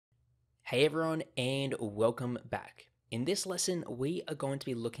Hey everyone, and welcome back. In this lesson, we are going to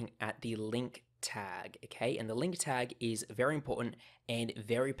be looking at the link tag, okay? And the link tag is very important and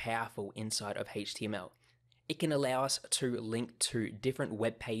very powerful inside of HTML. It can allow us to link to different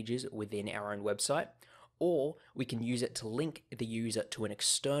web pages within our own website, or we can use it to link the user to an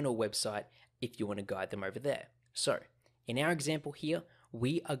external website if you want to guide them over there. So, in our example here,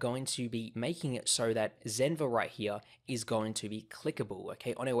 we are going to be making it so that Zenva right here is going to be clickable,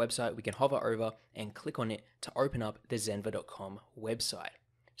 okay? On our website, we can hover over and click on it to open up the zenva.com website.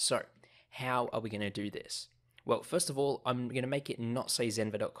 So, how are we going to do this? Well, first of all, I'm going to make it not say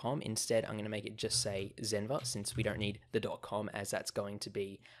zenva.com. Instead, I'm going to make it just say Zenva, since we don't need the .com, as that's going to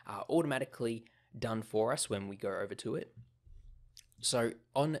be automatically done for us when we go over to it. So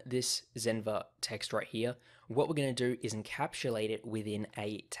on this Zenva text right here, what we're going to do is encapsulate it within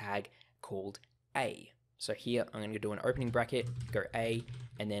a tag called A. So here I'm going to do an opening bracket, go A,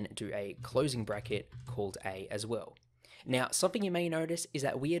 and then do a closing bracket called A as well. Now, something you may notice is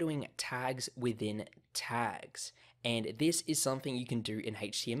that we are doing tags within tags, and this is something you can do in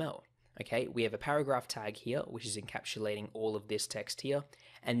HTML. Okay, we have a paragraph tag here, which is encapsulating all of this text here,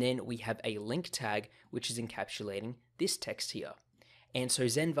 and then we have a link tag, which is encapsulating this text here. And so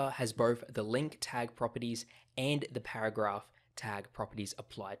Zenva has both the link tag properties and the paragraph tag properties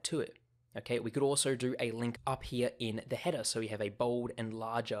applied to it. Okay, we could also do a link up here in the header, so we have a bold and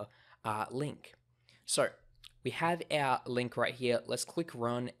larger link. So we have our link right here. Let's click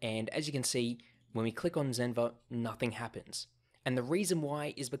run, and as you can see, when we click on Zenva, nothing happens. And the reason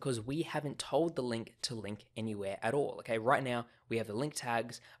why is because we haven't told the link to link anywhere at all. Okay, right now we have the link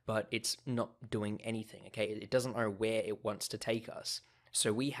tags, but it's not doing anything. Okay, it doesn't know where it wants to take us.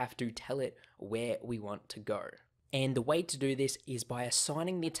 So we have to tell it where we want to go. And the way to do this is by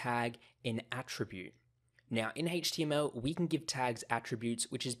assigning the tag an attribute. Now in HTML, we can give tags attributes,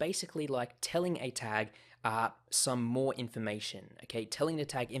 which is basically like telling a tag some more information. Okay, telling the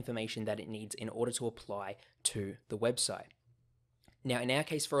tag information that it needs in order to apply to the website. Now, in our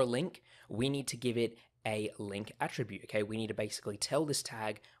case, for a link, we need to give it a link attribute, okay? We need to basically tell this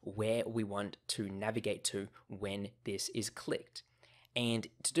tag where we want to navigate to when this is clicked. And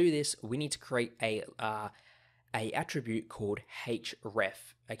to do this, we need to create a attribute called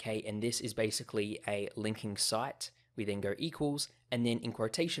href, okay? And this is basically a linking site. We then go equals, and then in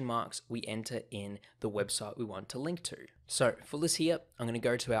quotation marks, we enter in the website we want to link to. So for this here, I'm going to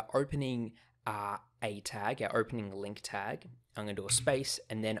go to our opening a tag, our opening link tag. I'm going to do a space,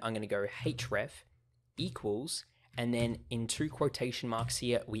 and then I'm going to go href equals, and then in two quotation marks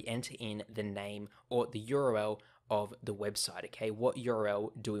here, we enter in the name or the URL of the website, okay? What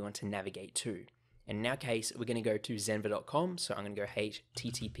URL do we want to navigate to? And in our case, we're going to go to zenva.com, so I'm going to go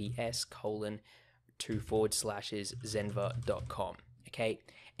https://zenva.com, okay?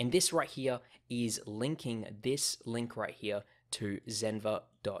 And this right here is linking this link right here to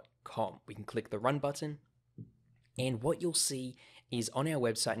zenva.com. We can click the run button, and what you'll see is on our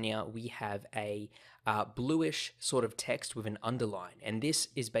website now, we have a bluish sort of text with an underline. And this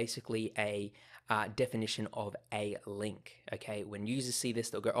is basically a definition of a link, okay? When users see this,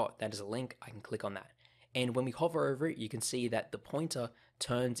 they'll go, oh, that is a link, I can click on that. And when we hover over it, you can see that the pointer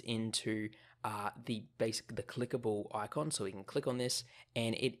turns into the clickable icon. So we can click on this,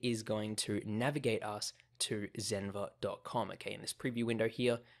 and it is going to navigate us to zenva.com, okay? In this preview window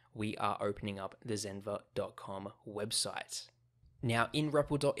here, we are opening up the zenva.com website. Now in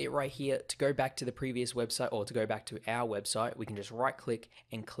REPL.it right here, to go back to the previous website or to go back to our website, we can just right click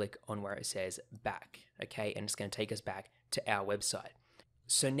and click on where it says back, okay? And it's going to take us back to our website.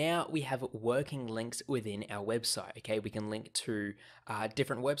 So now we have working links within our website, okay? We can link to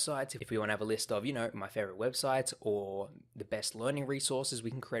different websites. If we want to have a list of, my favorite websites or the best learning resources,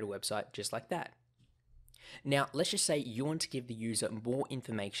 we can create a website just like that. Now, let's just say you want to give the user more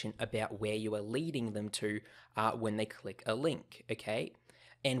information about where you are leading them to when they click a link, okay?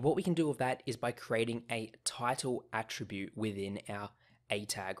 And what we can do with that is by creating a title attribute within our A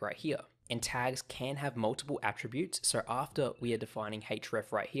tag right here. And tags can have multiple attributes. So after we are defining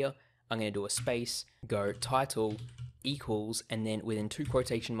href right here, I'm going to do a space, go title equals, and then within two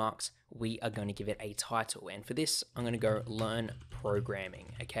quotation marks, we are going to give it a title. And for this, I'm going to go learn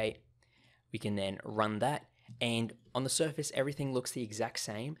programming, okay? We can then run that, and on the surface, everything looks the exact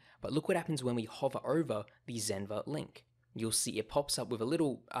same, but look what happens when we hover over the Zenva link. You'll see it pops up with a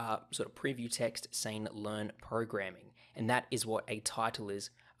little sort of preview text saying learn programming, and that is what a title is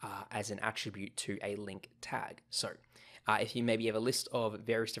as an attribute to a link tag. So if you maybe have a list of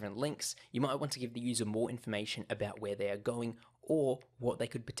various different links, you might want to give the user more information about where they are going or what they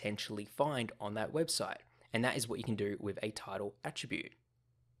could potentially find on that website, and that is what you can do with a title attribute.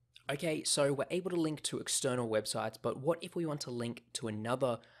 Okay, so we're able to link to external websites, but what if we want to link to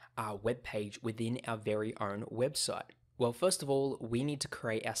another web page within our very own website? Well, first of all, we need to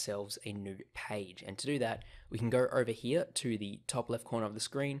create ourselves a new page. And to do that, we can go over here to the top left corner of the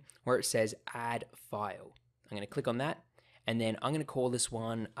screen where it says add file. I'm going to click on that. And then I'm going to call this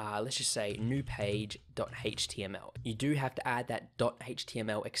one, let's just say new page.html. You do have to add that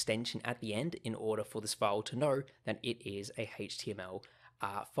 .html extension at the end in order for this file to know that it is a HTML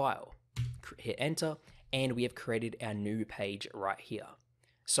file. Hit enter, and we have created our new page right here.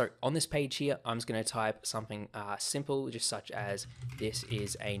 So on this page here, I'm just going to type something simple, just such as this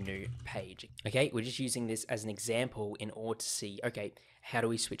is a new page. Okay, we're just using this as an example in order to see, okay, how do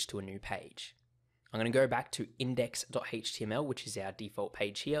we switch to a new page? I'm going to go back to index.html, which is our default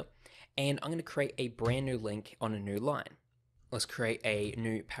page here, and I'm going to create a brand new link on a new line. Let's create a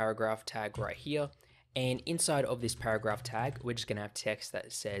new paragraph tag right here. And inside of this paragraph tag, we're just going to have text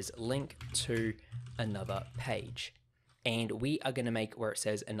that says link to another page. And we are going to make where it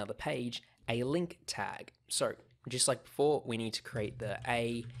says another page a link tag. So just like before, we need to create the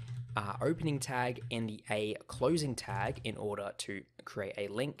A opening tag and the A closing tag in order to create a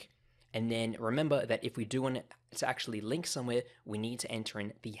link. And then remember that if we do want to actually link somewhere, we need to enter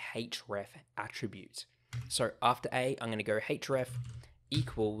in the href attribute. So after A, I'm going to go href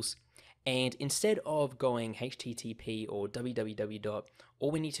equals, and instead of going http or www, all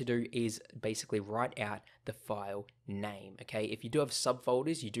we need to do is basically write out the file name. Okay, if you do have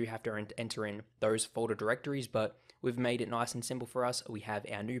subfolders, you do have to enter in those folder directories, but we've made it nice and simple for us. We have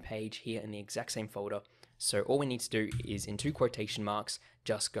our new page here in the exact same folder. So all we need to do is, in 2 quotation marks,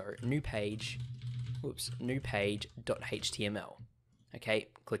 just go new page.html. Okay,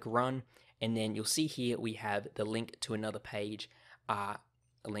 click run, and then you'll see here we have the link to another page, a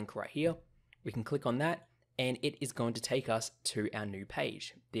link right here. We can click on that, and it is going to take us to our new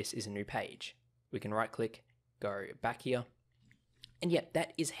page. This is a new page. We can right click, go back here, and yeah,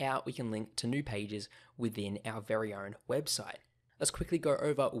 that is how we can link to new pages within our very own website. Let's quickly go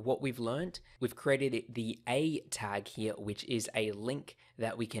over what we've learned. We've created the A tag here, which is a link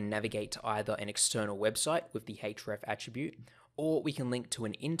that we can navigate to either an external website with the href attribute, or we can link to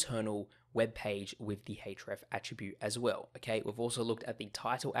an internal web page with the href attribute as well. Okay, we've also looked at the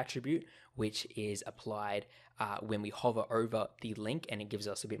title attribute, which is applied when we hover over the link, and it gives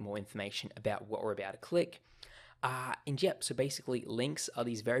us a bit more information about what we're about to click. And yep, so basically links are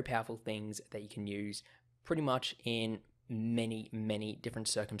these very powerful things that you can use pretty much in many different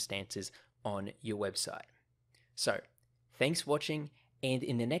circumstances on your website. So thanks for watching, and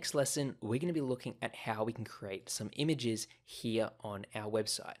in the next lesson we're going to be looking at how we can create some images here on our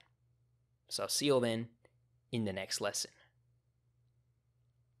website. So I'll see you all then in the next lesson.